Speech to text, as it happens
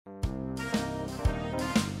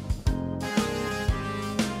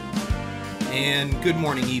And good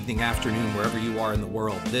morning, evening, afternoon, wherever you are in the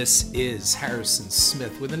world. This is Harrison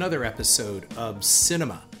Smith with another episode of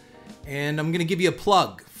Cinema. And I'm going to give you a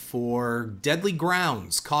plug for Deadly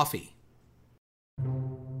Grounds Coffee.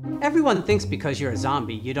 Everyone thinks because you're a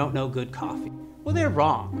zombie, you don't know good coffee. Well, they're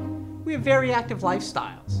wrong. We have very active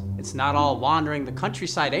lifestyles. It's not all wandering the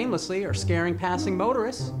countryside aimlessly or scaring passing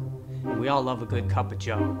motorists. And we all love a good cup of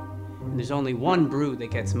joe. And there's only one brew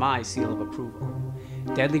that gets my seal of approval.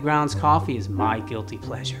 Deadly Grounds Coffee is my guilty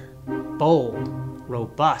pleasure. Bold,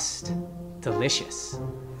 robust, delicious.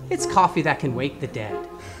 It's coffee that can wake the dead.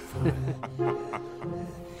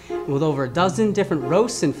 With over a dozen different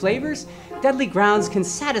roasts and flavors, Deadly Grounds can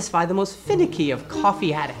satisfy the most finicky of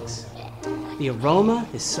coffee addicts. The aroma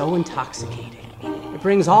is so intoxicating. It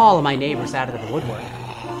brings all of my neighbors out of the woodwork.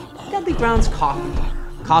 Deadly Grounds Coffee.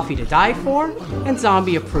 Coffee to die for and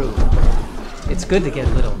zombie approved. It's good to get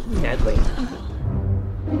a little deadly.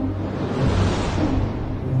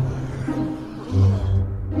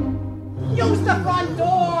 Use the front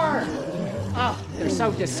door! Oh, they're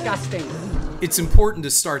so disgusting. It's important to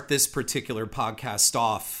start this particular podcast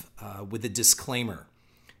off with a disclaimer,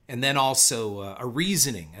 and then also a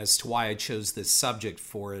reasoning as to why I chose this subject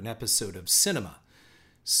for an episode of Cinema.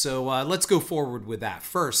 So let's go forward with that.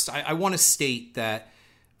 First, I want to state that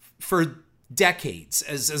for decades,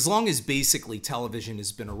 as long as basically television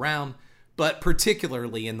has been around, but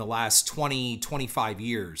particularly in the last 20, 25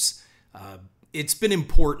 years, it's been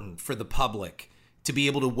important for the public to be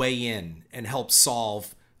able to weigh in and help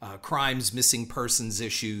solve crimes, missing persons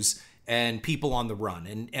issues, and people on the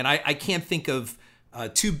run. And I can't think of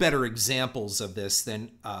two better examples of this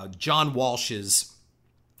than John Walsh's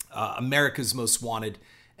America's Most Wanted,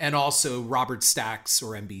 and also Robert Stack's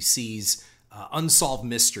or NBC's Unsolved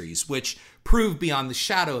Mysteries, which prove beyond the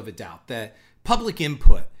shadow of a doubt that public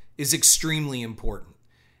input is extremely important.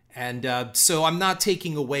 And so I'm not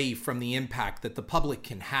taking away from the impact that the public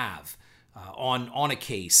can have on a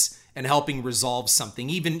case and helping resolve something,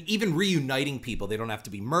 even reuniting people. They don't have to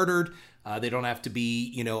be murdered. They don't have to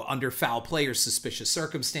be, under foul play or suspicious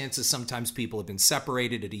circumstances. Sometimes people have been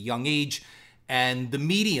separated at a young age, and the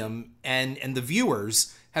medium and the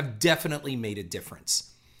viewers have definitely made a difference.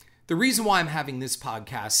 The reason why I'm having this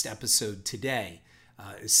podcast episode today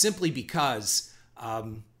is simply because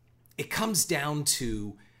it comes down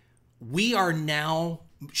to we are now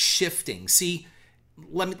shifting. See,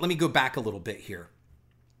 let me go back a little bit here.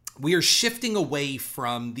 We are shifting away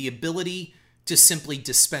from the ability to simply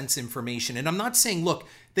dispense information. And I'm not saying, look,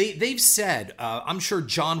 they've said, I'm sure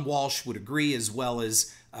John Walsh would agree, as well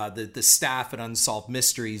as the staff at Unsolved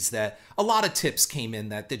Mysteries, that a lot of tips came in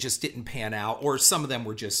that just didn't pan out, or some of them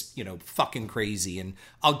were just, fucking crazy. And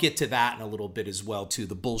I'll get to that in a little bit as well, too,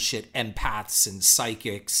 the bullshit empaths and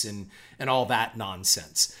psychics and all that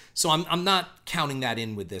nonsense. So I'm not counting that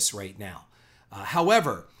in with this right now.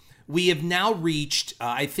 However, we have now reached,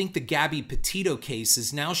 I think the Gabby Petito case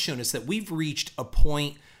has now shown us that we've reached a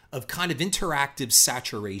point of kind of interactive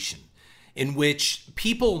saturation in which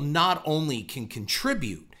people not only can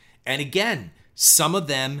contribute, and again, some of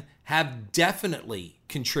them have definitely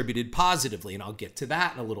contributed positively, and I'll get to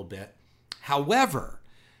that in a little bit. However,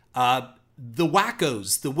 the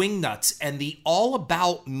wackos, the wingnuts, and the all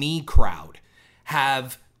about me crowd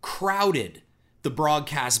have crowded the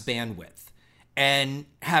broadcast bandwidth and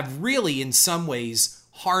have really, in some ways,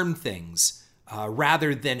 harmed things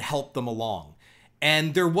rather than help them along.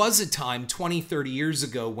 And there was a time 20, 30 years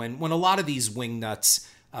ago when a lot of these wingnuts,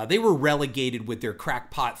 they were relegated with their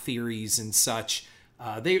crackpot theories and such.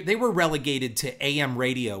 They were relegated to AM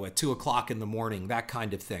radio at 2 o'clock in the morning, that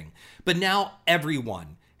kind of thing. But now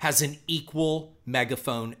everyone has an equal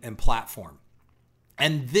megaphone and platform.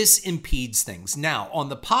 And this impedes things. Now, on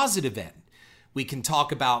the positive end, we can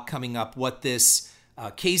talk about coming up what this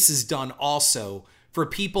case has done also for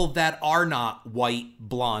people that are not white,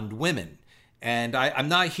 blonde women. And I'm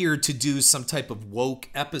not here to do some type of woke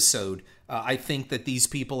episode. I think that these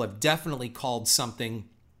people have definitely called something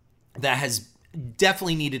that has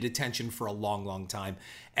definitely needed attention for a long, long time.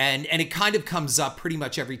 And it kind of comes up pretty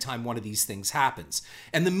much every time one of these things happens.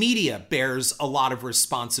 And the media bears a lot of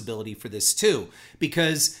responsibility for this too,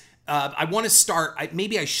 because I want to start,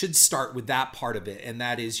 maybe I should start with that part of it. And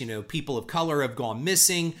that is, people of color have gone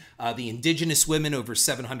missing. The indigenous women, over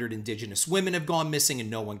 700 indigenous women have gone missing, and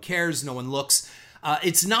no one cares. No one looks.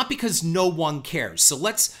 It's not because no one cares. So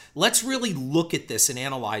let's really look at this and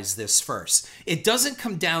analyze this first. It doesn't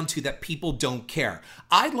come down to that people don't care.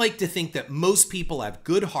 I'd like to think that most people have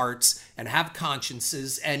good hearts and have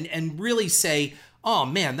consciences and really say, oh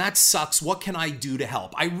man, that sucks. What can I do to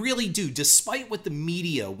help? I really do. Despite what the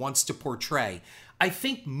media wants to portray, I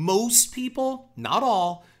think most people, not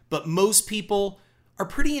all, but most people are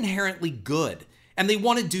pretty inherently good and they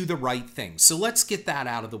want to do the right thing. So let's get that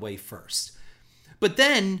out of the way first. But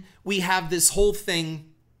then we have this whole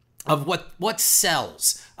thing of what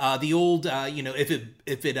sells, the old,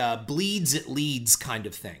 if it bleeds, it leads kind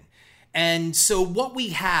of thing. And so what we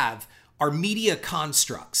have are media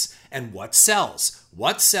constructs. And what sells?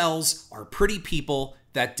 What sells are pretty people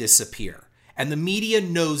that disappear. And the media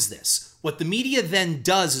knows this. What the media then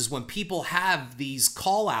does is when people have these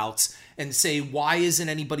call outs and say, why isn't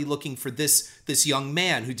anybody looking for this young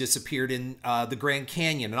man who disappeared in the Grand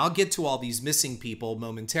Canyon? And I'll get to all these missing people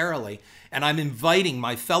momentarily. And I'm inviting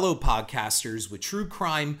my fellow podcasters with true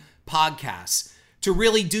crime podcasts to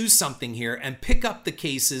really do something here and pick up the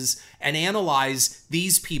cases and analyze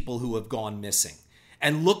these people who have gone missing.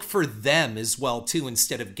 And look for them as well, too,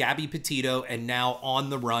 instead of Gabby Petito and now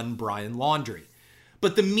on the run Brian Laundrie.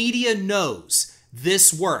 But the media knows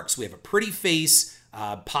this works. We have a pretty face,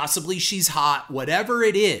 possibly she's hot, whatever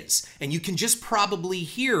it is. And you can just probably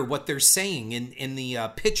hear what they're saying in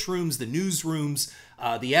the pitch rooms, the newsrooms,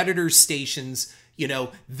 the editors' stations.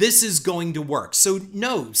 This is going to work. So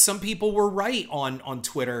no, some people were right on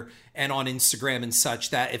Twitter and on Instagram and such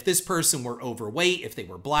that if this person were overweight, if they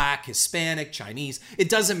were black, Hispanic, Chinese, it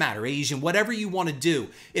doesn't matter, Asian, whatever you want to do,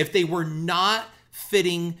 if they were not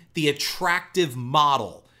fitting the attractive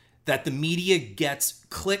model that the media gets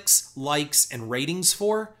clicks, likes, and ratings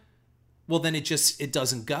for, well, then it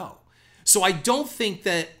doesn't go. So I don't think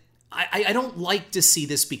that, I don't like to see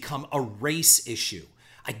this become a race issue.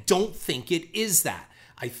 I don't think it is that.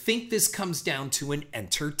 I think this comes down to an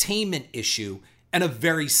entertainment issue, and a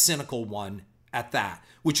very cynical one at that,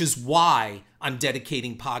 which is why I'm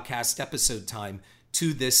dedicating podcast episode time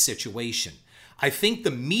to this situation. I think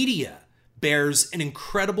the media bears an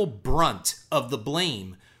incredible brunt of the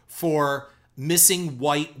blame for missing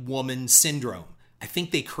white woman syndrome. I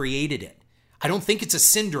think they created it. I don't think it's a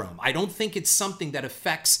syndrome. I don't think it's something that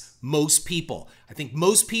affects most people. I think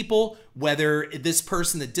most people, whether this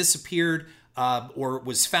person that disappeared or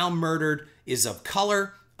was found murdered is of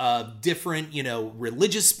color, different,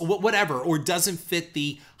 religious, whatever, or doesn't fit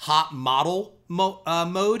the hot model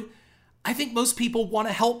mode, I think most people want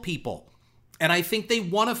to help people. And I think they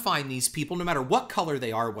want to find these people no matter what color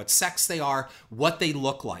they are, what sex they are, what they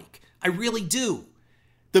look like. I really do.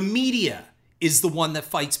 The media is the one that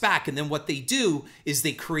fights back. And then what they do is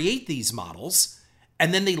they create these models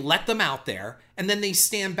and then they let them out there and then they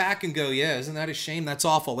stand back and go, yeah, isn't that a shame? That's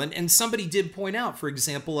awful. And somebody did point out, for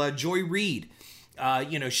example, Joy Reid,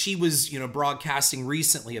 she was, broadcasting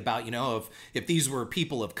recently about, if these were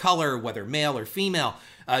people of color, whether male or female,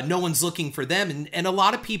 no one's looking for them. And a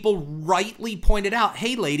lot of people rightly pointed out,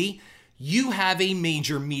 hey, lady, you have a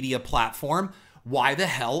major media platform. Why the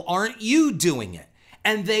hell aren't you doing it?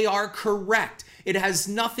 And they are correct. It has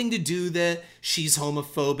nothing to do that she's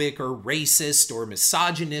homophobic or racist or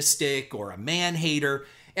misogynistic or a man-hater.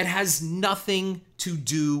 It has nothing to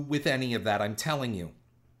do with any of that, I'm telling you.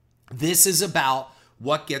 This is about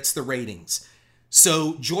what gets the ratings.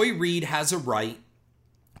 So Joy Reid has a right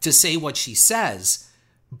to say what she says,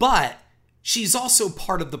 but she's also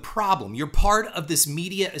part of the problem. You're part of this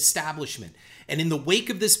media establishment. And in the wake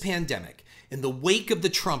of this pandemic, in the wake of the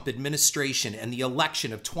Trump administration and the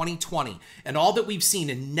election of 2020 and all that we've seen,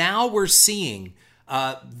 and now we're seeing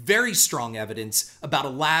very strong evidence about a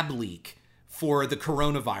lab leak for the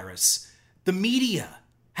coronavirus, the media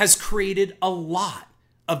has created a lot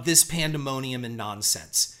of this pandemonium and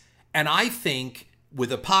nonsense. And I think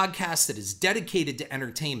with a podcast that is dedicated to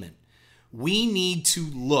entertainment, we need to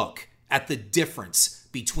look at the difference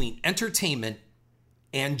between entertainment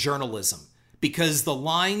and journalism, because the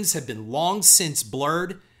lines have been long since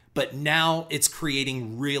blurred, but now it's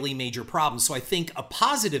creating really major problems. So I think a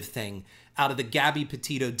positive thing out of the Gabby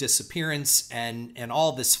Petito disappearance and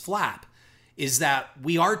all this flap is that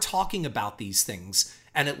we are talking about these things,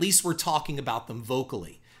 and at least we're talking about them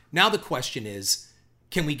vocally. Now the question is,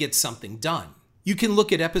 can we get something done? You can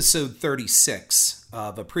look at episode 36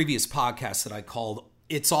 of a previous podcast that I called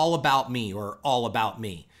It's All About Me, or All About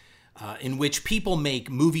Me, in which people make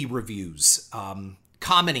movie reviews,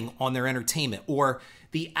 commenting on their entertainment, or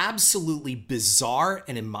the absolutely bizarre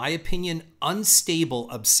and, in my opinion,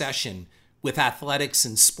 unstable obsession with athletics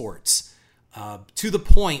and sports, to the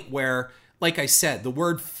point where, like I said, the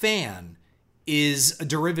word fan is a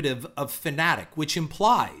derivative of fanatic, which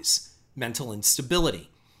implies mental instability.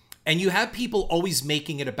 And you have people always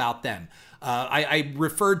making it about them. I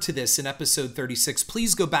referred to this in episode 36.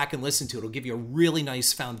 Please go back and listen to it. It'll give you a really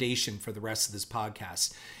nice foundation for the rest of this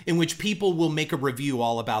podcast, in which people will make a review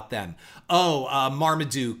all about them.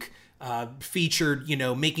 Marmaduke featured,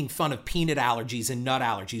 making fun of peanut allergies and nut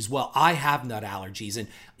allergies. Well, I have nut allergies. And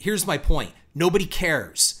here's my point. Nobody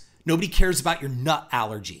cares. Nobody cares about your nut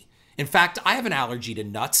allergy. In fact, I have an allergy to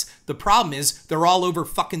nuts. The problem is they're all over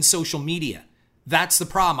fucking social media. That's the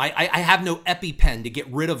problem. I have no EpiPen to get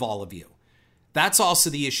rid of all of you. That's also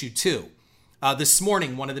the issue too. This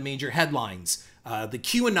morning, one of the major headlines, the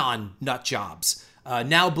QAnon nut jobs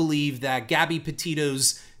now believe that Gabby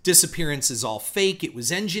Petito's disappearance is all fake. It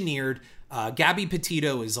was engineered. Gabby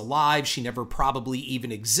Petito is alive. She never probably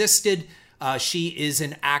even existed. She is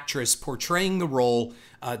an actress portraying the role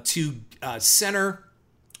to center,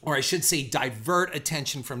 or I should say divert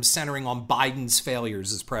attention from centering on Biden's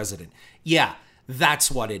failures as president. Yeah, that's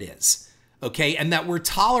what it is. Okay, and that we're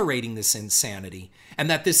tolerating this insanity, and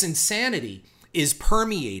that this insanity is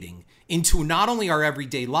permeating into not only our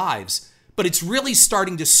everyday lives, but it's really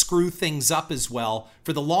starting to screw things up as well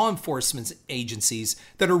for the law enforcement agencies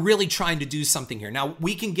that are really trying to do something here. Now,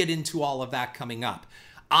 we can get into all of that coming up.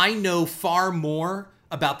 I know far more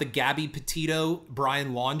about the Gabby Petito,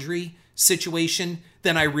 Brian Laundrie situation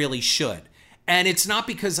than I really should. And it's not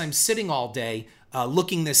because I'm sitting all day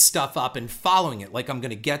looking this stuff up and following it like I'm going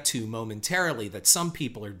to get to momentarily that some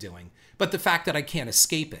people are doing, but the fact that I can't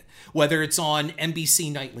escape it. Whether it's on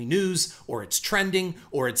NBC Nightly News, or it's trending,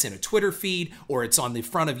 or it's in a Twitter feed, or it's on the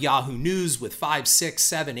front of Yahoo News with 5, 6,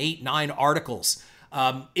 7, 8, 9 articles.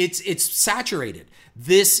 It's saturated.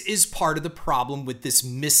 This is part of the problem with this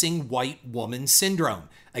missing white woman syndrome.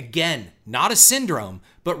 Again, not a syndrome,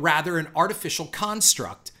 but rather an artificial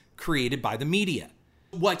construct created by the media.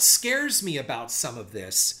 What scares me about some of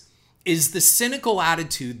this is the cynical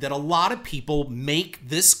attitude that a lot of people make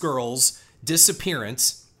this girl's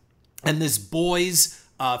disappearance and this boy's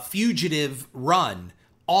fugitive run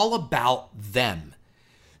all about them.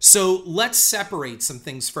 So let's separate some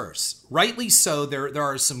things first. Rightly so, there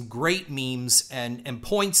are some great memes and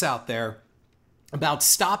points out there about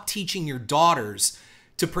stop teaching your daughters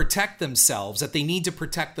to protect themselves, that they need to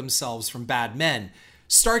protect themselves from bad men.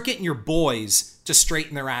 Start getting your boys to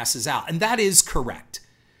straighten their asses out. And that is correct.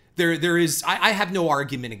 I have no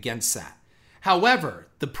argument against that. However,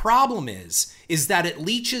 the problem is that it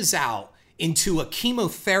leaches out into a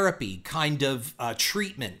chemotherapy kind of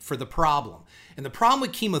treatment for the problem. And the problem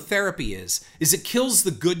with chemotherapy is it kills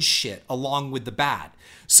the good shit along with the bad.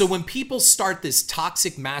 So when people start this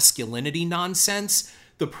toxic masculinity nonsense,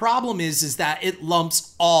 the problem is that it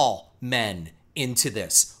lumps all men into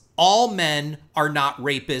this. All men are not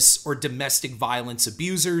rapists or domestic violence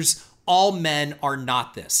abusers. All men are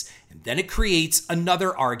not this. And then it creates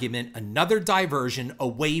another argument, another diversion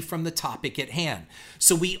away from the topic at hand.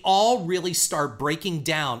 So we all really start breaking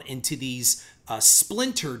down into these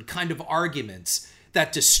splintered kind of arguments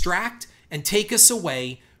that distract and take us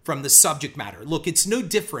away from the subject matter. Look, it's no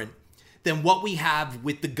different than what we have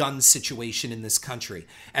with the gun situation in this country.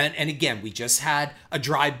 And again, we just had a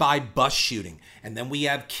drive-by bus shooting. And then we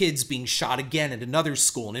have kids being shot again at another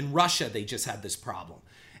school. And in Russia, they just had this problem.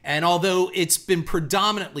 And although it's been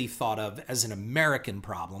predominantly thought of as an American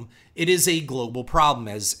problem, it is a global problem,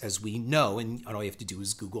 as we know. And all you have to do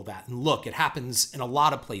is Google that and look. It happens in a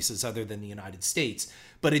lot of places other than the United States.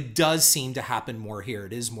 But it does seem to happen more here.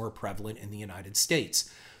 It is more prevalent in the United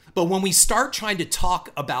States. But when we start trying to talk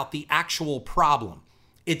about the actual problem,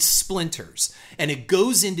 it splinters. And it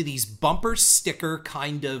goes into these bumper sticker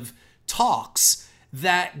kind of talks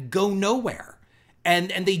that go nowhere. And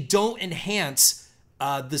they don't enhance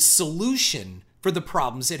the solution for the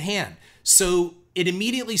problems at hand. So it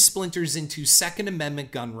immediately splinters into Second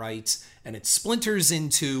Amendment gun rights, and it splinters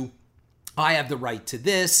into, I have the right to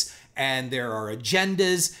this, and there are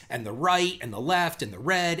agendas, and the right, and the left, and the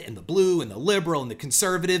red, and the blue, and the liberal, and the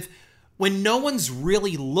conservative, when no one's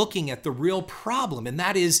really looking at the real problem, and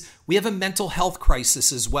that is we have a mental health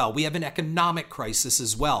crisis as well. We have an economic crisis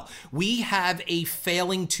as well. We have a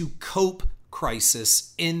failing to cope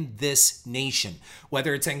crisis in this nation,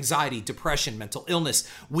 whether it's anxiety, depression, mental illness.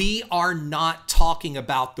 We are not talking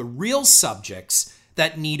about the real subjects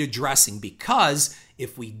that need addressing, because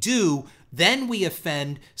if we do, then we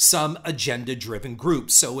offend some agenda-driven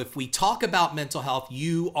groups. So if we talk about mental health,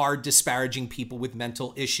 you are disparaging people with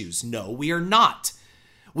mental issues. No, we are not.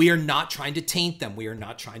 We are not trying to taint them. We are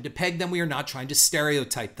not trying to peg them. We are not trying to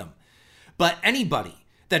stereotype them. But anybody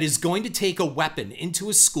that is going to take a weapon into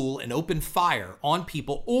a school and open fire on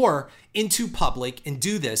people or into public and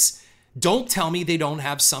do this, don't tell me they don't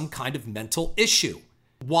have some kind of mental issue.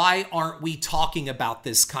 Why aren't we talking about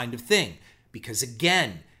this kind of thing? Because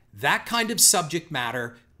again, that kind of subject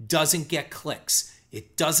matter doesn't get clicks.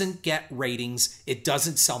 It doesn't get ratings. It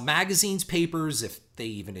doesn't sell magazines, papers, if they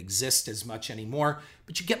even exist as much anymore.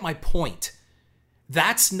 But you get my point.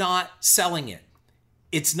 That's not selling it.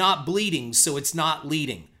 It's not bleeding, so it's not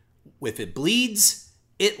leading. If it bleeds,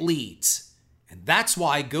 it leads. And that's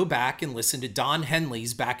why go back and listen to Don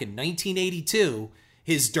Henley's back in 1982,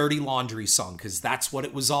 his Dirty Laundry song, because that's what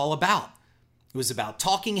it was all about. It was about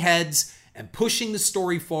talking heads and pushing the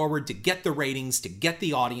story forward to get the ratings, to get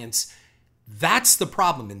the audience. That's the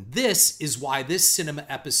problem. And this is why this cinema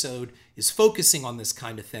episode is focusing on this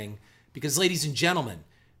kind of thing. Because, ladies and gentlemen,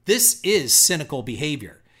 this is cynical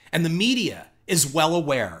behavior. And the media is well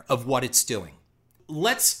aware of what it's doing.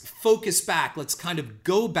 Let's focus back. Let's kind of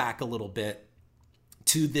go back a little bit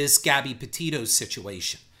to this Gabby Petito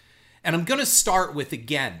situation. And I'm going to start with,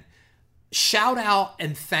 again, shout out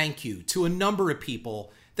and thank you to a number of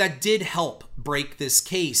people that did help break this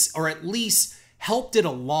case, or at least helped it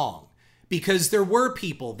along. Because there were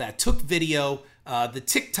people that took video, the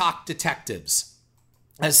TikTok detectives,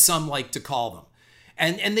 as some like to call them.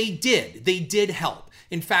 And they did help.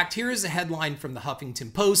 In fact, here is a headline from the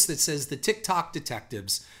Huffington Post that says the TikTok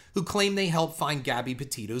detectives who claim they helped find Gabby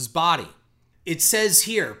Petito's body. It says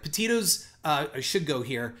here, I should go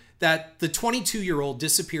here, that the 22-year-old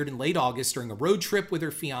disappeared in late August during a road trip with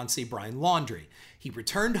her fiancé, Brian Laundrie. He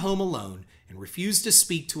returned home alone and refused to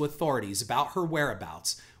speak to authorities about her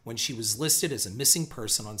whereabouts when she was listed as a missing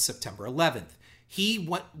person on September 11th. He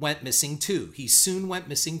went missing too. He soon went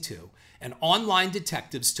missing too. And online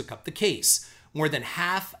detectives took up the case. More than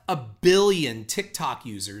 500 million TikTok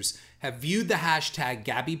users have viewed the hashtag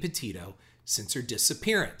Gabby Petito since her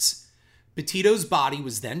disappearance. Petito's body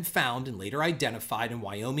was then found and later identified in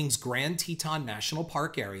Wyoming's Grand Teton National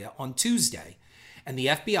Park area on Tuesday, and the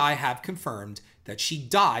FBI have confirmed that she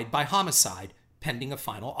died by homicide pending a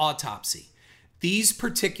final autopsy. These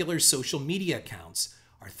particular social media accounts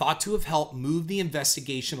are thought to have helped move the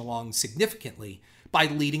investigation along significantly by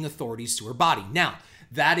leading authorities to her body. Now,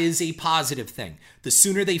 that is a positive thing. The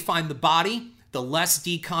sooner they find the body, the less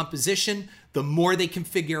decomposition, the more they can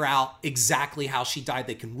figure out exactly how she died.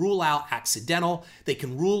 They can rule out accidental. They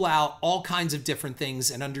can rule out all kinds of different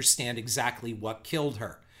things and understand exactly what killed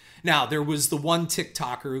her. Now, there was the one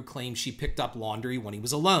TikToker who claimed she picked up Laundrie when he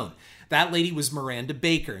was alone. That lady was Miranda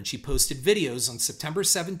Baker, and she posted videos on September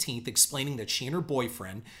 17th explaining that she and her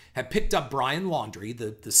boyfriend had picked up Brian Laundrie,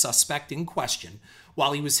 the suspect in question,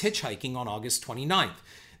 while he was hitchhiking on August 29th.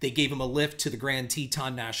 They gave him a lift to the Grand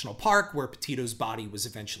Teton National Park, where Petito's body was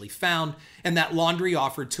eventually found, and that Laundrie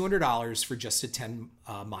offered $200 for just a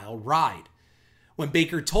 10-mile ride. When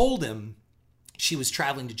Baker told him she was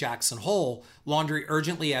traveling to Jackson Hole, Laundrie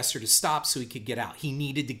urgently asked her to stop so he could get out. He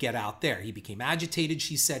needed to get out there. He became agitated,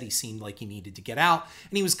 she said. He seemed like he needed to get out,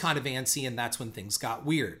 and he was kind of antsy, and that's when things got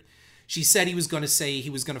weird. She said he was going to say he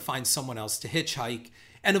was going to find someone else to hitchhike,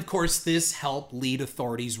 and of course, this helped lead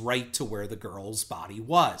authorities right to where the girl's body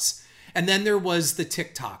was. And then there was the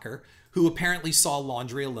TikToker who apparently saw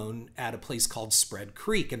Laundrie alone at a place called Spread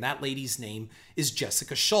Creek. And that lady's name is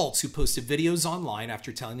Jessica Schultz, who posted videos online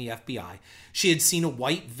after telling the FBI she had seen a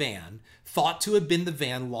white van, thought to have been the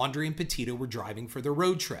van Laundrie and Petito were driving for their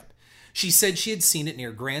road trip. She said she had seen it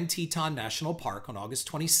near Grand Teton National Park on August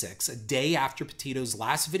 26, a day after Petito's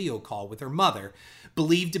last video call with her mother,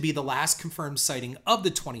 believed to be the last confirmed sighting of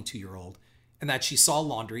the 22-year-old, and that she saw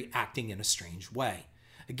Laundrie acting in a strange way.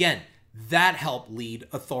 Again, that helped lead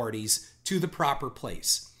authorities to the proper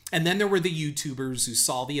place. And then there were the YouTubers who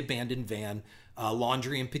saw the abandoned van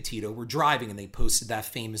Laundrie and Petito were driving, and they posted that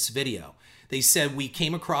famous video. They said, "We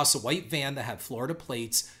came across a white van that had Florida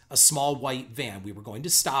plates, a small white van. We were going to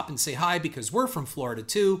stop and say hi because we're from Florida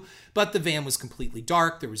too, but the van was completely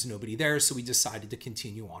dark. There was nobody there, so we decided to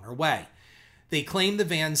continue on our way." They claimed the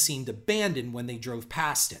van seemed abandoned when they drove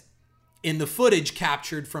past it. In the footage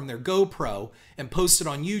captured from their GoPro and posted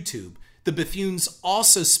on YouTube, the buffoons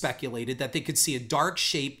also speculated that they could see a dark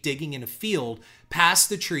shape digging in a field past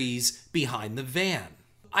the trees behind the van.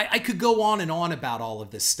 I could go on and on about all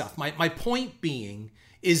of this stuff. My point being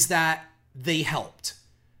is that they helped.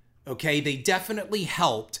 Okay, they definitely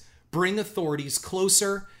helped bring authorities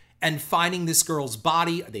closer and finding this girl's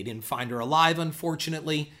body. They didn't find her alive,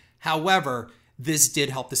 unfortunately. However, this did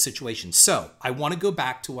help the situation. So I want to go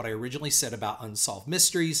back to what I originally said about Unsolved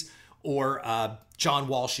Mysteries or John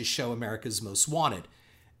Walsh's show, America's Most Wanted.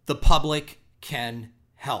 The public can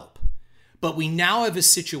help. But we now have a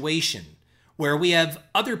situation where we have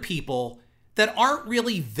other people that aren't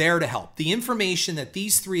really there to help. The information that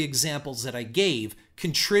these three examples that I gave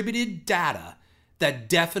contributed data that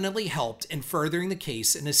definitely helped in furthering the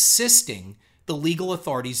case and assisting the legal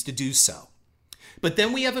authorities to do so. But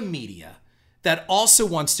then we have a media that also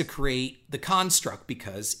wants to create the construct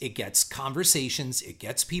because it gets conversations, it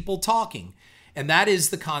gets people talking, and that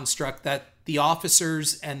is the construct that the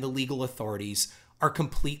officers and the legal authorities are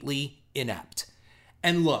completely inept.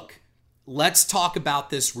 And look, let's talk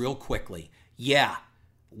about this real quickly. Yeah,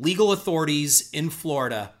 legal authorities in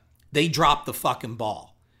Florida, they dropped the fucking ball.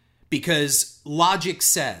 Because logic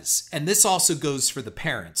says, and this also goes for the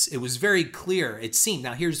parents, it was very clear, it seemed,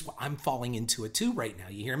 now here's what I'm falling into it too right now,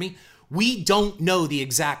 you hear me? We don't know the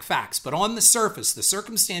exact facts, but on the surface, the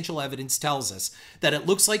circumstantial evidence tells us that it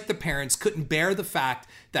looks like the parents couldn't bear the fact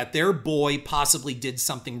that their boy possibly did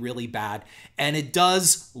something really bad, and it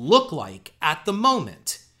does look like, at the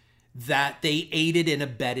moment, that they aided and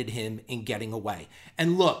abetted him in getting away.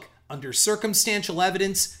 And look, under circumstantial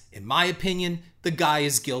evidence, in my opinion, the guy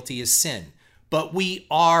is guilty as sin. But we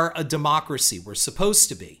are a democracy. We're supposed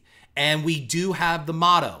to be. And we do have the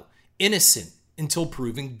motto, innocent until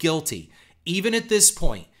proven guilty. Even at this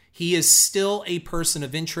point, he is still a person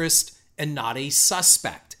of interest and not a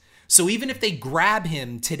suspect. So even if they grab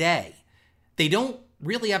him today, they don't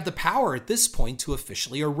really have the power at this point to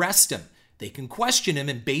officially arrest him. They can question him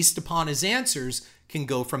and based upon his answers can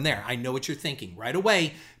go from there. I know what you're thinking. Right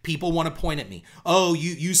away, people want to point at me. Oh,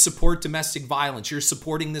 you support domestic violence. You're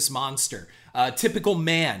supporting this monster. Typical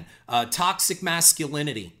man, toxic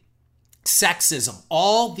masculinity, sexism,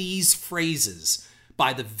 all these phrases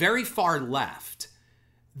by the very far left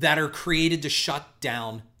that are created to shut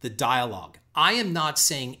down the dialogue. I am not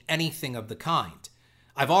saying anything of the kind.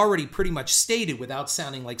 I've already pretty much stated, without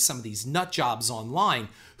sounding like some of these nut jobs online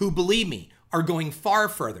who, believe me, are going far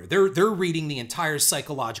further. They're reading the entire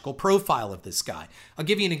psychological profile of this guy. I'll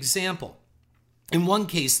give you an example. In one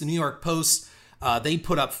case, the New York Post, they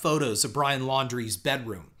put up photos of Brian Laundrie's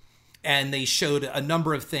bedroom, and they showed a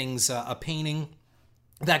number of things, a painting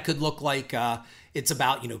that could look like it's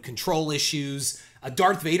about, control issues, a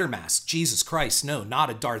Darth Vader mask. Jesus Christ, no, not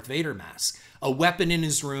a Darth Vader mask. A weapon in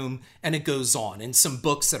his room, and it goes on, and some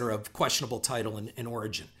books that are of questionable title and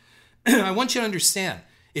origin. I want you to understand,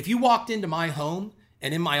 if you walked into my home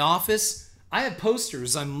and in my office, I have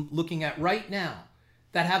posters I'm looking at right now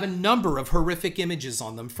that have a number of horrific images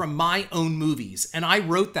on them from my own movies, and I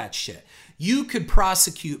wrote that shit. You could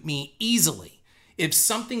prosecute me easily if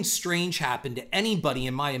something strange happened to anybody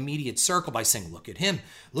in my immediate circle by saying, look at him,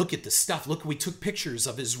 look at the stuff, look, we took pictures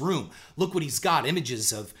of his room, look what he's got,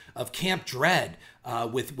 images of Camp Dread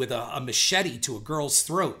with a machete to a girl's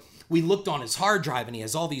throat. We looked on his hard drive and he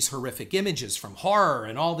has all these horrific images from horror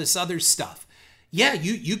and all this other stuff. Yeah,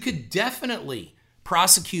 you could definitely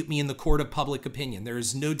prosecute me in the court of public opinion. There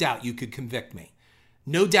is no doubt you could convict me.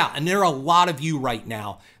 No doubt. And there are a lot of you right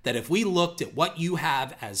now that if we looked at what you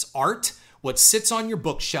have as art, what sits on your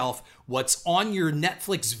bookshelf, what's on your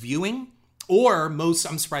Netflix viewing, or I'm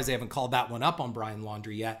surprised they haven't called that one up on Brian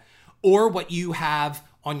Laundrie yet, or what you have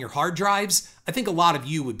on your hard drives, I think a lot of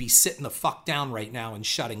you would be sitting the fuck down right now and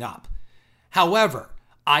shutting up. However,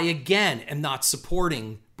 I again am not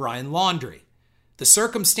supporting Brian Laundrie. The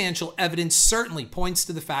circumstantial evidence certainly points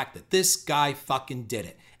to the fact that this guy fucking did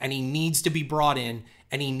it, and he needs to be brought in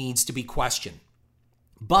and he needs to be questioned.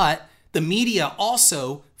 But the media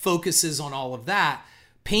also focuses on all of that,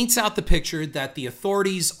 paints out the picture that the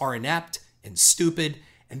authorities are inept and stupid,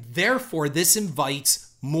 and therefore this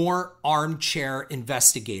invites more armchair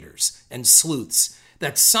investigators and sleuths,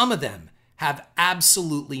 that some of them have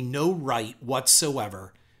absolutely no right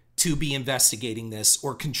whatsoever to be investigating this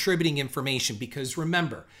or contributing information. Because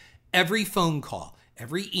remember, every phone call,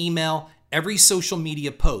 every email, every social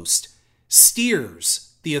media post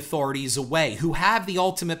steers the authorities away, who have the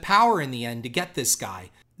ultimate power in the end to get this guy.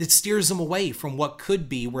 That steers them away from what could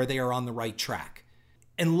be where they are on the right track.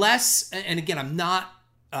 Unless, and again, I'm not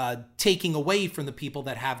taking away from the people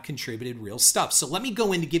that have contributed real stuff. So let me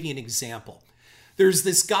go in to give you an example. There's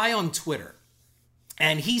this guy on Twitter,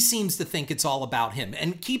 and he seems to think it's all about him.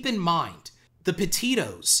 And keep in mind, the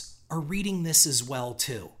Petitos are reading this as well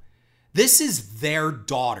too. This is their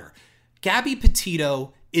daughter. Gabby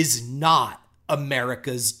Petito is not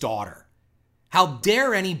America's daughter. How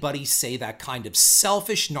dare anybody say that kind of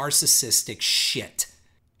selfish, narcissistic shit?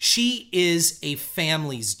 She is a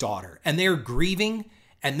family's daughter, and they're grieving,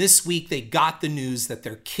 and this week they got the news that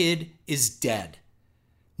their kid is dead.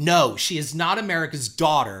 No, she is not America's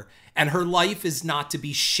daughter, and her life is not to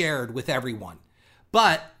be shared with everyone.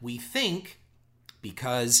 But we think,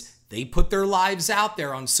 because they put their lives out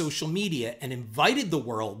there on social media and invited the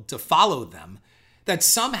world to follow them, that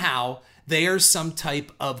somehow they are some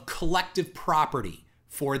type of collective property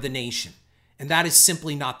for the nation. And that is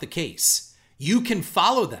simply not the case. You can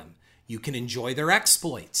follow them. You can enjoy their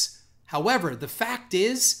exploits. However, the fact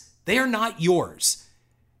is, they are not yours.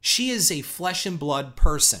 She is a flesh and blood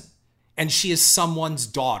person, and she is someone's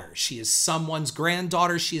daughter. She is someone's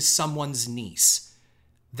granddaughter. She is someone's niece.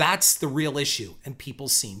 That's the real issue, and people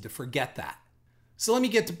seem to forget that. So let me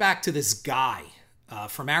get back to this guy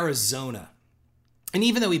from Arizona. And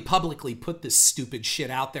even though he publicly put this stupid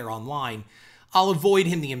shit out there online, I'll avoid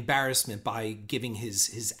him the embarrassment by giving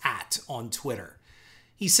his @ on Twitter.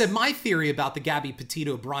 He said, my theory about the Gabby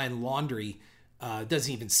Petito Brian Laundrie,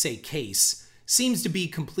 doesn't even say case, seems to be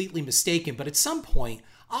completely mistaken, but at some point,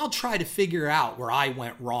 I'll try to figure out where I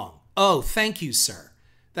went wrong. Oh, thank you, sir.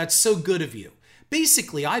 That's so good of you.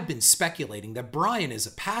 Basically, I've been speculating that Brian is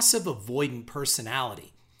a passive avoidant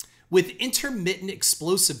personality with intermittent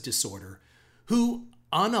explosive disorder who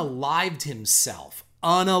unalived himself.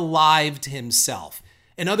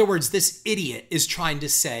 In other words, this idiot is trying to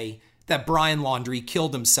say that Brian Laundrie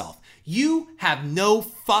killed himself. You have no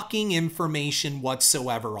fucking information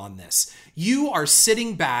whatsoever on this. You are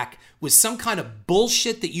sitting back with some kind of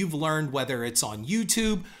bullshit that you've learned, whether it's on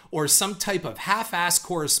YouTube or some type of half-assed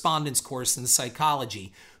correspondence course in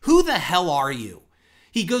psychology. Who the hell are you?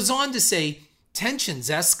 He goes on to say, tensions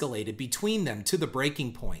escalated between them to the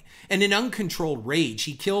breaking point, and in uncontrolled rage,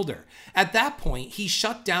 he killed her. At that point, he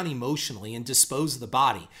shut down emotionally and disposed of the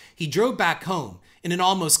body. He drove back home in an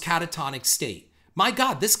almost catatonic state. My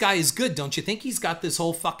God, this guy is good. Don't you think he's got this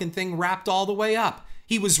whole fucking thing wrapped all the way up?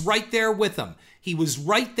 He was right there with him. He was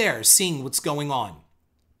right there seeing what's going on.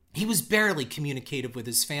 He was barely communicative with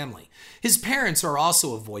his family. His parents are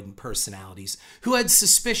also avoidant personalities who had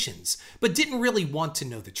suspicions, but didn't really want to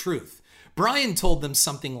know the truth. Brian told them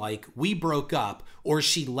something like, we broke up or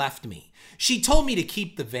she left me. She told me to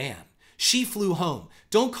keep the van. She flew home.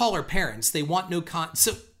 Don't call her parents. They want no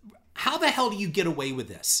So how the hell do you get away with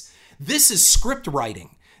this? This is script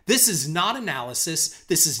writing. This is not analysis.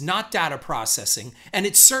 This is not data processing. And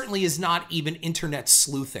it certainly is not even internet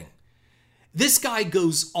sleuthing. This guy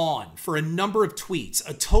goes on for a number of tweets,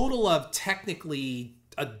 a total of technically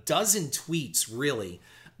a dozen tweets, really,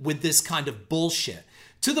 with this kind of bullshit,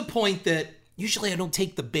 to the point that usually I don't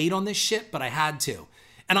take the bait on this shit, but I had to.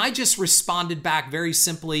 And I just responded back very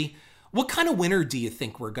simply, what kind of winter do you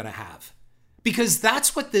think we're going to have? Because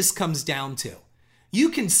that's what this comes down to. You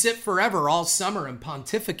can sit forever all summer and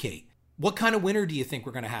pontificate. What kind of winter do you think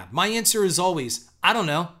we're going to have? My answer is always, I don't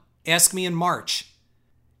know. Ask me in March.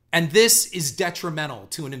 And this is detrimental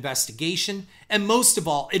to an investigation. And most of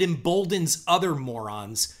all, it emboldens other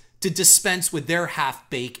morons to dispense with their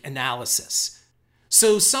half-baked analysis.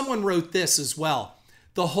 So someone wrote this as well.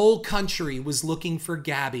 The whole country was looking for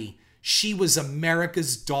Gabby. She was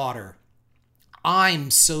America's daughter. I'm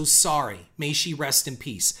so sorry. May she rest in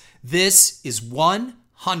peace. This is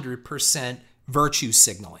 100% virtue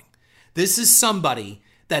signaling. This is somebody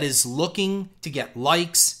that is looking to get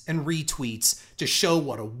likes and retweets to show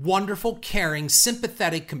what a wonderful, caring,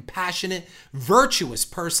 sympathetic, compassionate, virtuous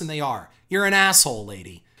person they are. You're an asshole,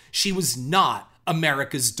 lady. She was not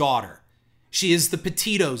America's daughter. She is the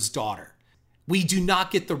Petito's daughter. We do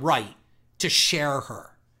not get the right to share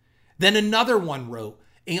her. Then another one wrote,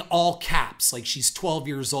 in all caps, like she's 12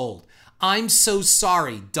 years old, I'm so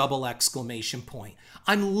sorry, !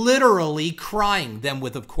 I'm literally crying. Then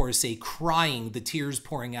with, of course, a crying, the tears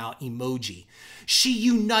pouring out emoji. She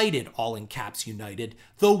united, all in caps united,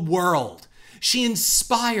 the world. She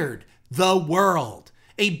inspired the world.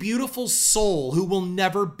 A beautiful soul who will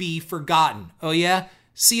never be forgotten. Oh yeah?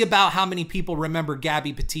 See about how many people remember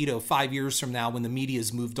Gabby Petito 5 years from now when the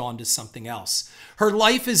media's moved on to something else. Her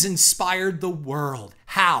life has inspired the world.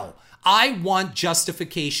 How? I want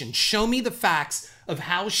justification. Show me the facts of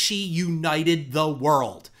how she united the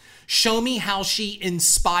world. Show me how she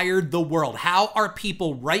inspired the world. How are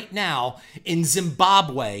people right now in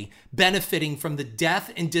Zimbabwe benefiting from the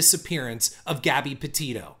death and disappearance of Gabby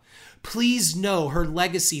Petito? Please know her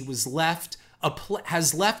legacy has left a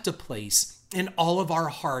place in all of our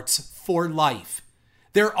hearts for life.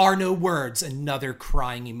 There are no words. Another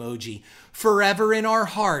crying emoji. Forever in our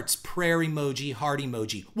hearts, prayer emoji, heart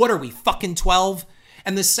emoji. What are we, fucking 12?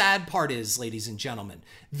 And the sad part is, ladies and gentlemen,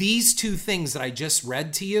 these two things that I just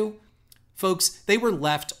read to you, folks, they were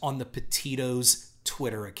left on the Petito's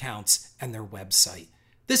Twitter accounts and their website.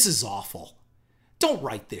 This is awful. Don't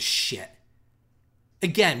write this shit.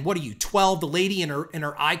 Again, what are you, 12? The lady in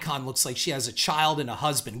her icon looks like she has a child and a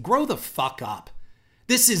husband. Grow the fuck up.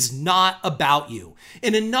 This is not about you.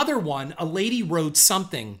 In another one, a lady wrote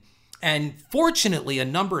something, and fortunately, a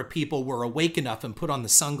number of people were awake enough and put on the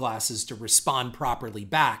sunglasses to respond properly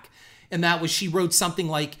back. And that was, she wrote something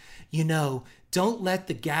like, Don't let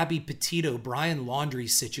the Gabby Petito Brian Laundrie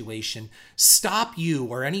situation stop you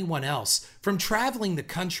or anyone else from traveling the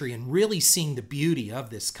country and really seeing the beauty of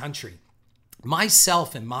this country.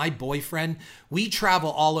 Myself and my boyfriend, we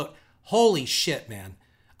travel all over. Holy shit, man.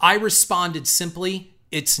 I responded simply,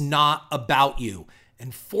 it's not about you.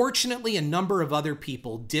 And fortunately, a number of other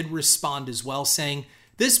people did respond as well, saying,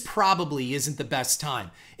 this probably isn't the best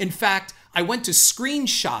time. In fact, I went to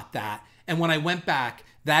screenshot that, and when I went back,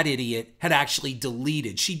 that idiot had actually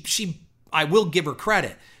deleted. I will give her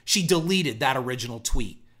credit. She deleted that original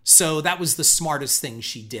tweet. So that was the smartest thing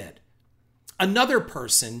she did. Another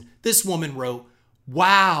person, this woman wrote,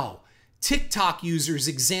 wow, TikTok users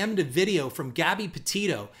examined a video from Gabby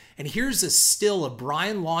Petito, and here's a still of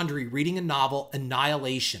Brian Laundrie reading a novel,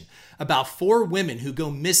 Annihilation, about 4 women who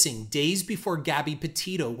go missing days before Gabby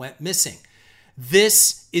Petito went missing.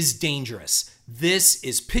 This is dangerous. This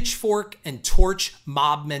is pitchfork and torch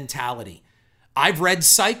mob mentality. I've read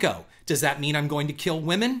Psycho. Does that mean I'm going to kill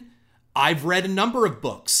women? I've read a number of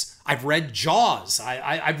books. I've read Jaws.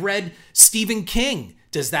 I've read Stephen King.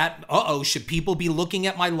 Does that, should people be looking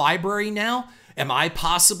at my library now? Am I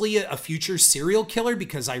possibly a future serial killer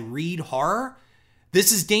because I read horror?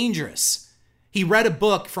 This is dangerous. He read a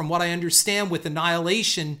book, from what I understand, with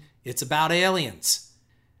Annihilation. It's about aliens.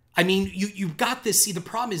 I mean, you've got this. See, the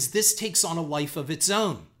problem is this takes on a life of its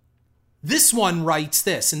own. This one writes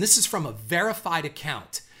this, and this is from a verified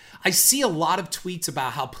account. I see a lot of tweets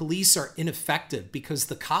about how police are ineffective because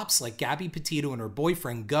the cops like Gabby Petito and her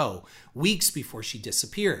boyfriend go weeks before she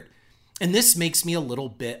disappeared. And this makes me a little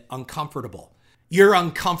bit uncomfortable. You're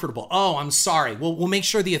uncomfortable. Oh, I'm sorry. We'll make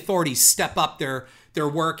sure the authorities step up their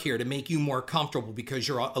work here to make you more comfortable because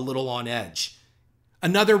you're a little on edge.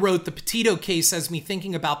 Another wrote, the Petito case has me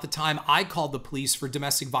thinking about the time I called the police for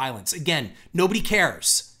domestic violence. Again, nobody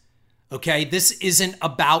cares. Okay, this isn't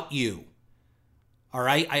about you. All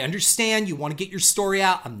right, I understand you want to get your story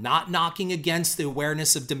out. I'm not knocking against the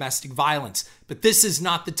awareness of domestic violence, but this is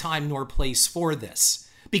not the time nor place for this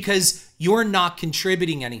because you're not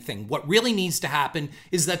contributing anything. What really needs to happen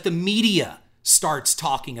is that the media starts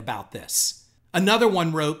talking about this. Another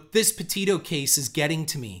one wrote, this Petito case is getting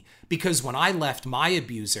to me because when I left my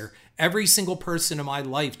abuser, every single person in my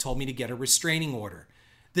life told me to get a restraining order.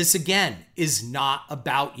 This again is not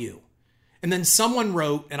about you. And then someone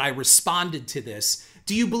wrote, and I responded to this,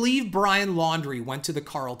 do you believe Brian Laundrie went to the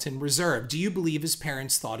Carlton Reserve? Do you believe his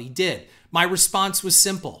parents thought he did? My response was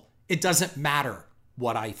simple. It doesn't matter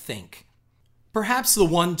what I think. Perhaps the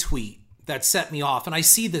one tweet that set me off, and I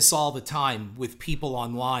see this all the time with people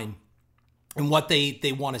online and what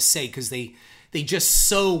they want to say because they just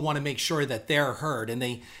so want to make sure that they're heard. And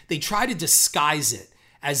they try to disguise it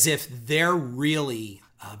as if they're really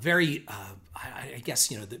very... I guess,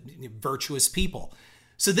 the virtuous people.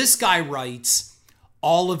 So this guy writes,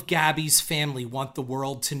 all of Gabby's family want the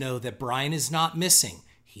world to know that Brian is not missing.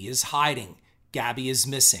 He is hiding. Gabby is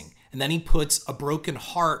missing. And then he puts a broken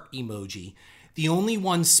heart emoji. The only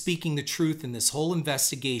one speaking the truth in this whole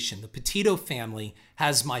investigation, the Petito family,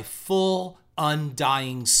 has my full,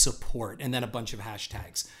 undying support. And then a bunch of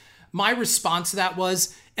hashtags. My response to that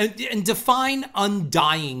was, and define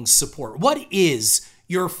undying support. What is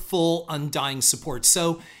your full undying support?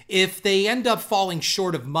 So if they end up falling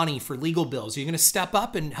short of money for legal bills, are you going to step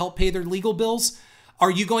up and help pay their legal bills?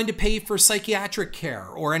 Are you going to pay for psychiatric care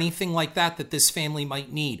or anything like that this family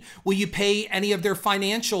might need? Will you pay any of their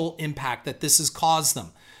financial impact that this has caused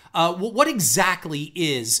them? What exactly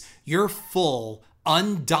is your full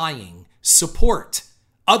undying support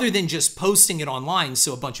other than just posting it online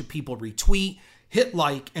so a bunch of people retweet, hit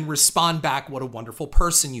like, and respond back what a wonderful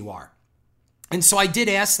person you are? And so I did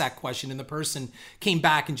ask that question, and the person came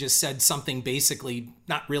back and just said something basically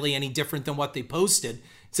not really any different than what they posted.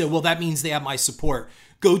 Said, well, that means they have my support.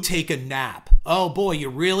 Go take a nap. Oh boy, you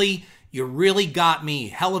really got me.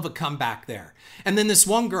 Hell of a comeback there. And then this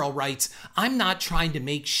one girl writes, I'm not trying to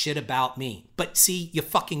make shit about me. But see, you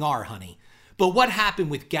fucking are, honey. But what happened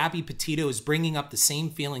with Gabby Petito is bringing up the same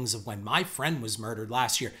feelings of when my friend was murdered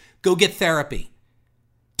last year. Go get therapy.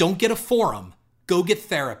 Don't get a forum. Go get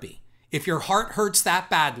therapy. If your heart hurts that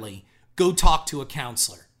badly, go talk to a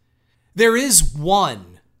counselor. There is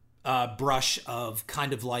one brush of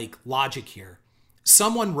kind of like logic here.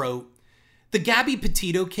 Someone wrote, the Gabby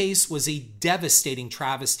Petito case was a devastating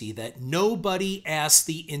travesty that nobody asked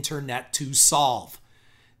the internet to solve.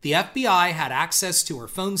 The FBI had access to her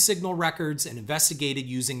phone signal records and investigated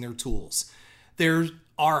using their tools. There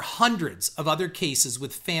are hundreds of other cases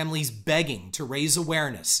with families begging to raise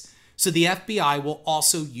awareness, so the FBI will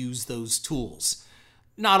also use those tools.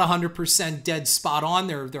 not 100% dead spot on.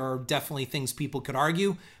 There are definitely things people could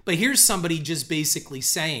argue. But here's somebody just basically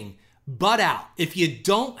saying, butt out. If you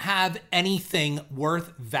don't have anything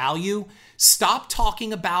worth value, stop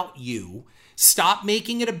talking about you. Stop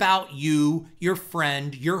making it about you, your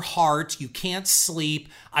friend, your heart. You can't sleep.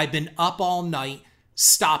 I've been up all night.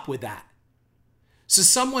 Stop with that. So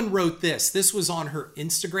someone wrote this. This was on her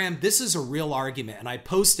Instagram. This is a real argument, and I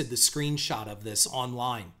posted the screenshot of this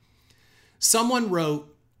online. Someone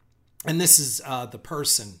wrote, and this is the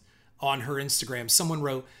person on her Instagram. Someone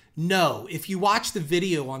wrote, no, if you watch the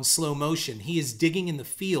video on slow motion, he is digging in the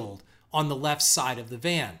field on the left side of the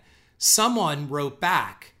van. Someone wrote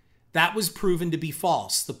back, that was proven to be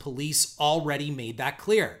false. The police already made that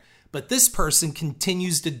clear. But this person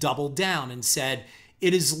continues to double down and said,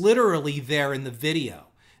 it is literally there in the video.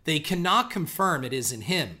 They cannot confirm it isn't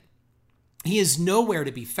him. He is nowhere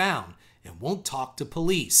to be found and won't talk to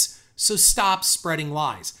police. So stop spreading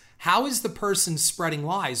lies. How is the person spreading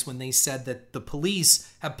lies when they said that the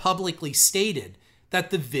police have publicly stated that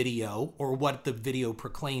the video, or what the video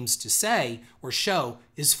proclaims to say or show,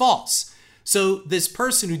 is false? So this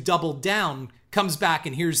person who doubled down comes back,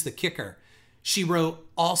 and here's the kicker. She wrote,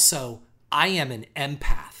 also, I am an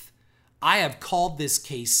empath. I have called this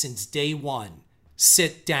case since day one.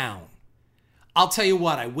 Sit down. I'll tell you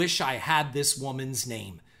what, I wish I had this woman's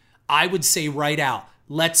name. I would say right out,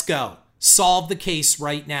 let's go. Solve the case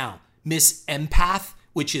right now. Miss Empath,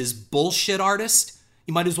 which is bullshit artist.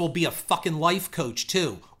 You might as well be a fucking life coach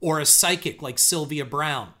too, or a psychic like Sylvia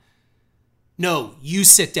Brown. No, you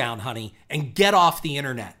sit down, honey, and get off the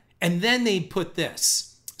internet. And then they put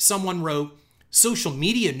this. Someone wrote, social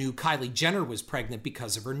media knew Kylie Jenner was pregnant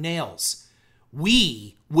because of her nails.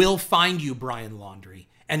 We will find you, Brian Laundrie,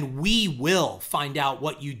 and we will find out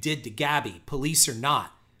what you did to Gabby, police or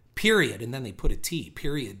not. Period. And then they put a T,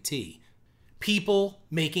 period T. People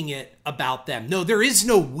making it about them. No, there is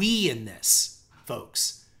no we in this,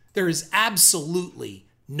 folks. There is absolutely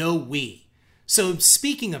no we. So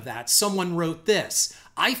speaking of that, someone wrote this.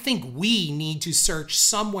 I think we need to search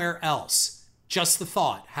somewhere else. Just the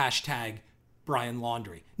thought, hashtag Brian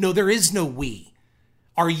Laundrie. No, there is no we.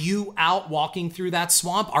 Are you out walking through that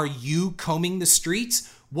swamp? Are you combing the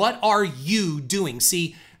streets? What are you doing?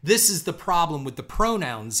 See, this is the problem with the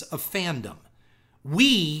pronouns of fandom.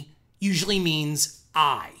 We usually means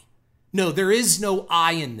I. No, there is no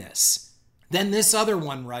I in this. Then this other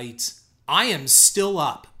one writes, I am still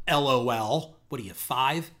up, LOL. What are you,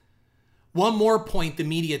 5? One more point the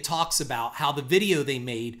media talks about how the video they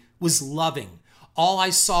made was loving. All I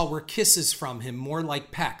saw were kisses from him, more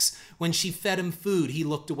like pecks. When she fed him food, he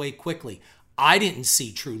looked away quickly. I didn't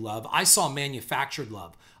see true love. I saw manufactured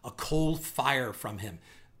love, a cold fire from him.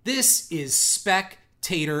 This is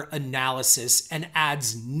spectator analysis and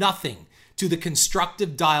adds nothing to the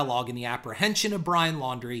constructive dialogue in the apprehension of Brian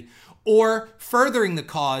Laundrie or furthering the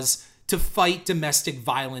cause to fight domestic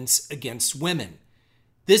violence against women.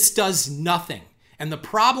 This does nothing. And the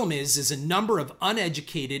problem is a number of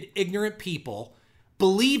uneducated, ignorant people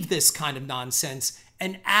believe this kind of nonsense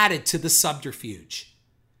and add it to the subterfuge.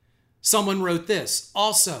 Someone wrote this.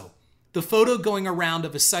 Also, the photo going around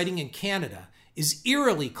of a sighting in Canada is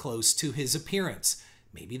eerily close to his appearance.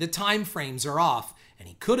 Maybe the time frames are off, and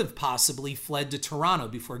he could have possibly fled to Toronto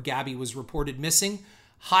before Gabby was reported missing.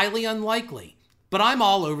 Highly unlikely. But I'm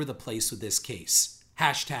all over the place with this case.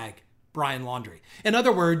 Hashtag Brian Laundrie. In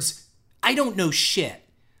other words, I don't know shit.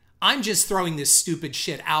 I'm just throwing this stupid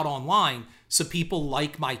shit out online so people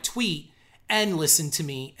like my tweet and listen to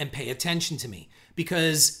me and pay attention to me.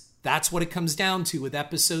 Because that's what it comes down to with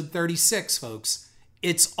episode 36, folks.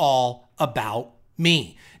 It's all about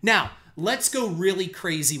me. Now, let's go really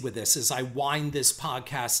crazy with this as I wind this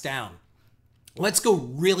podcast down. Let's go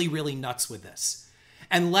really, really nuts with this.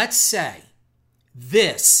 And let's say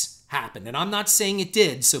this happened. And I'm not saying it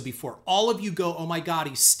did. So before all of you go, oh my God,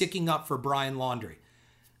 he's sticking up for Brian Laundrie.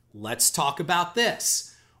 Let's talk about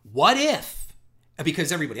this. What if,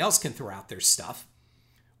 because everybody else can throw out their stuff,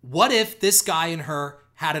 what if this guy and her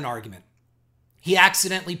had an argument? He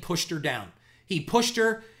accidentally pushed her down. He pushed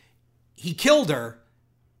her, he killed her,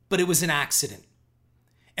 but it was an accident.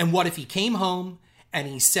 And what if he came home and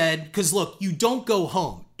he said, because look, you don't go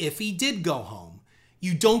home. If he did go home,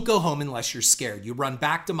 you don't go home unless you're scared. You run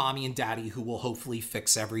back to mommy and daddy who will hopefully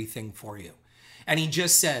fix everything for you. And he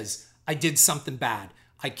just says, I did something bad.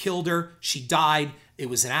 I killed her. She died. It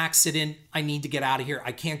was an accident. I need to get out of here.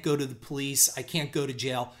 I can't go to the police. I can't go to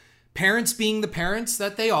jail. Parents being the parents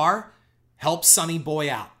that they are, help Sonny Boy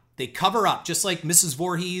out. They cover up, just like Mrs.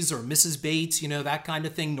 Voorhees or Mrs. Bates, that kind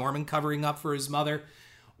of thing. Norman covering up for his mother.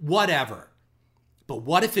 Whatever. But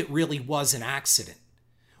what if it really was an accident?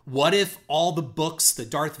 What if all the books, the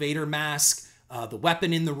Darth Vader mask, the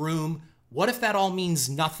weapon in the room, what if that all means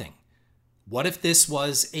nothing? What if this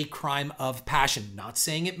was a crime of passion? Not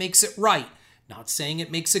saying it makes it right, not saying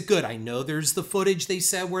it makes it good. I know there's the footage they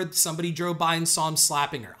said where somebody drove by and saw him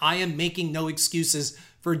slapping her. I am making no excuses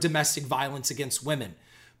for domestic violence against women.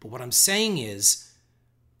 But what I'm saying is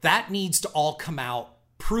that needs to all come out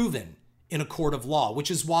proven in a court of law,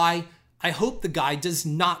 which is why I hope the guy does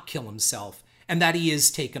not kill himself and that he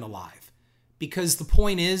is taken alive. Because the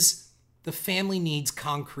point is, the family needs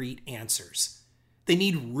concrete answers. They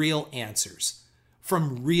need real answers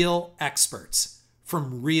from real experts,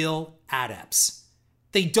 from real adepts.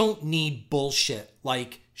 They don't need bullshit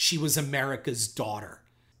like she was America's daughter.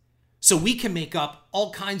 So we can make up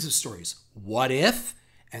all kinds of stories. What if,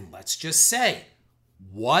 and let's just say,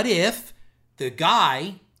 what if the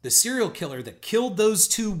guy, the serial killer that killed those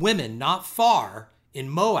two women not far in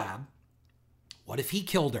Moab, what if he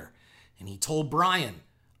killed her? And he told Brian,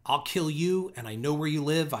 I'll kill you, and I know where you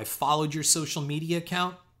live. I followed your social media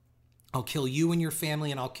account. I'll kill you and your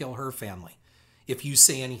family, and I'll kill her family. If you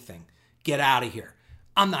say anything, get out of here.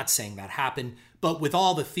 I'm not saying that happened, but with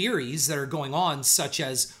all the theories that are going on, such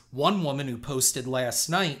as one woman who posted last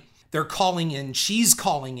night, she's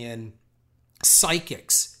calling in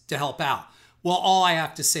psychics to help out. Well, all I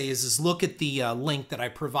have to say is look at the link that I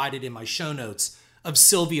provided in my show notes of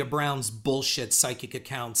Sylvia Brown's bullshit psychic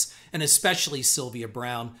accounts, and especially Sylvia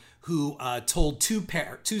Brown, who told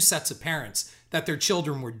two sets of parents that their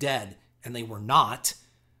children were dead, and they were not.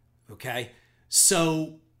 Okay?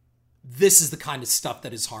 So this is the kind of stuff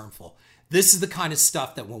that is harmful. This is the kind of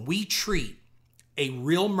stuff that when we treat a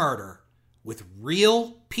real murder with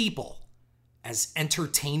real people as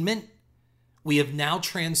entertainment, we have now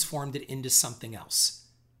transformed it into something else.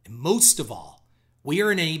 And most of all, we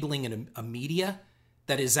are enabling a media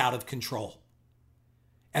that is out of control.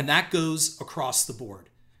 And that goes across the board,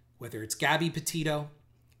 whether it's Gabby Petito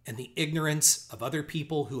and the ignorance of other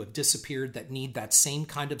people who have disappeared that need that same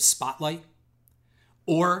kind of spotlight,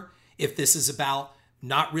 or if this is about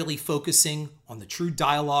not really focusing on the true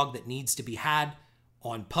dialogue that needs to be had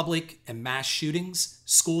on public and mass shootings,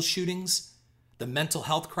 school shootings, the mental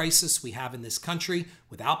health crisis we have in this country,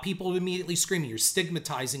 without people immediately screaming, you're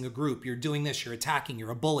stigmatizing a group, you're doing this, you're attacking, you're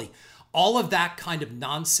a bully. All of that kind of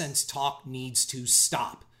nonsense talk needs to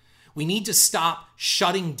stop. We need to stop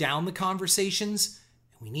shutting down the conversations.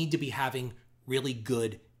 We need to be having really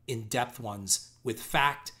good, in-depth ones with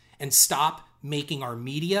fact, and stop making our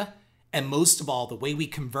media, and most of all, the way we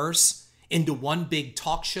converse, into one big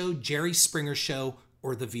talk show, Jerry Springer Show,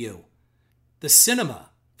 or The View. The cinema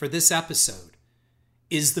for this episode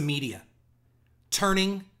is the media,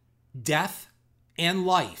 turning death and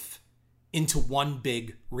life into one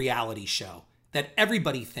big reality show that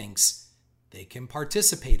everybody thinks they can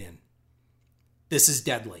participate in. This is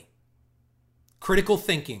deadly. Critical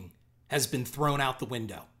thinking has been thrown out the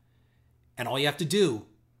window. And all you have to do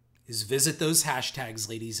is visit those hashtags,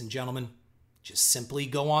 ladies and gentlemen. Just simply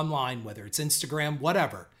go online, whether it's Instagram,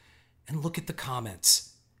 whatever, and look at the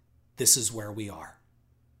comments. This is where we are.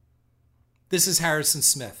 This is Harrison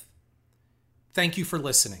Smith. Thank you for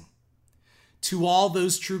listening. To all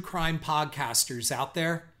those true crime podcasters out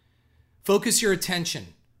there, focus your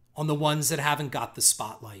attention on the ones that haven't got the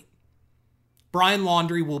spotlight. Brian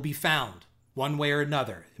Laundrie will be found one way or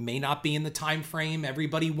another. It may not be in the time frame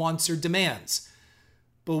everybody wants or demands,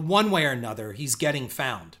 but one way or another, he's getting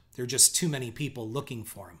found. There are just too many people looking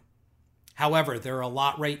for him. However, there are a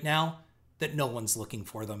lot right now that no one's looking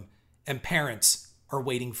for them, and parents are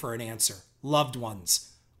waiting for an answer. Loved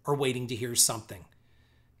ones are waiting to hear something.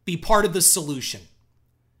 Be part of the solution,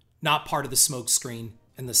 not part of the smokescreen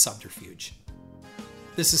and the subterfuge.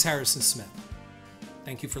 This is Harrison Smith.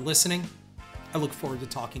 Thank you for listening. I look forward to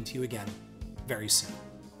talking to you again very soon.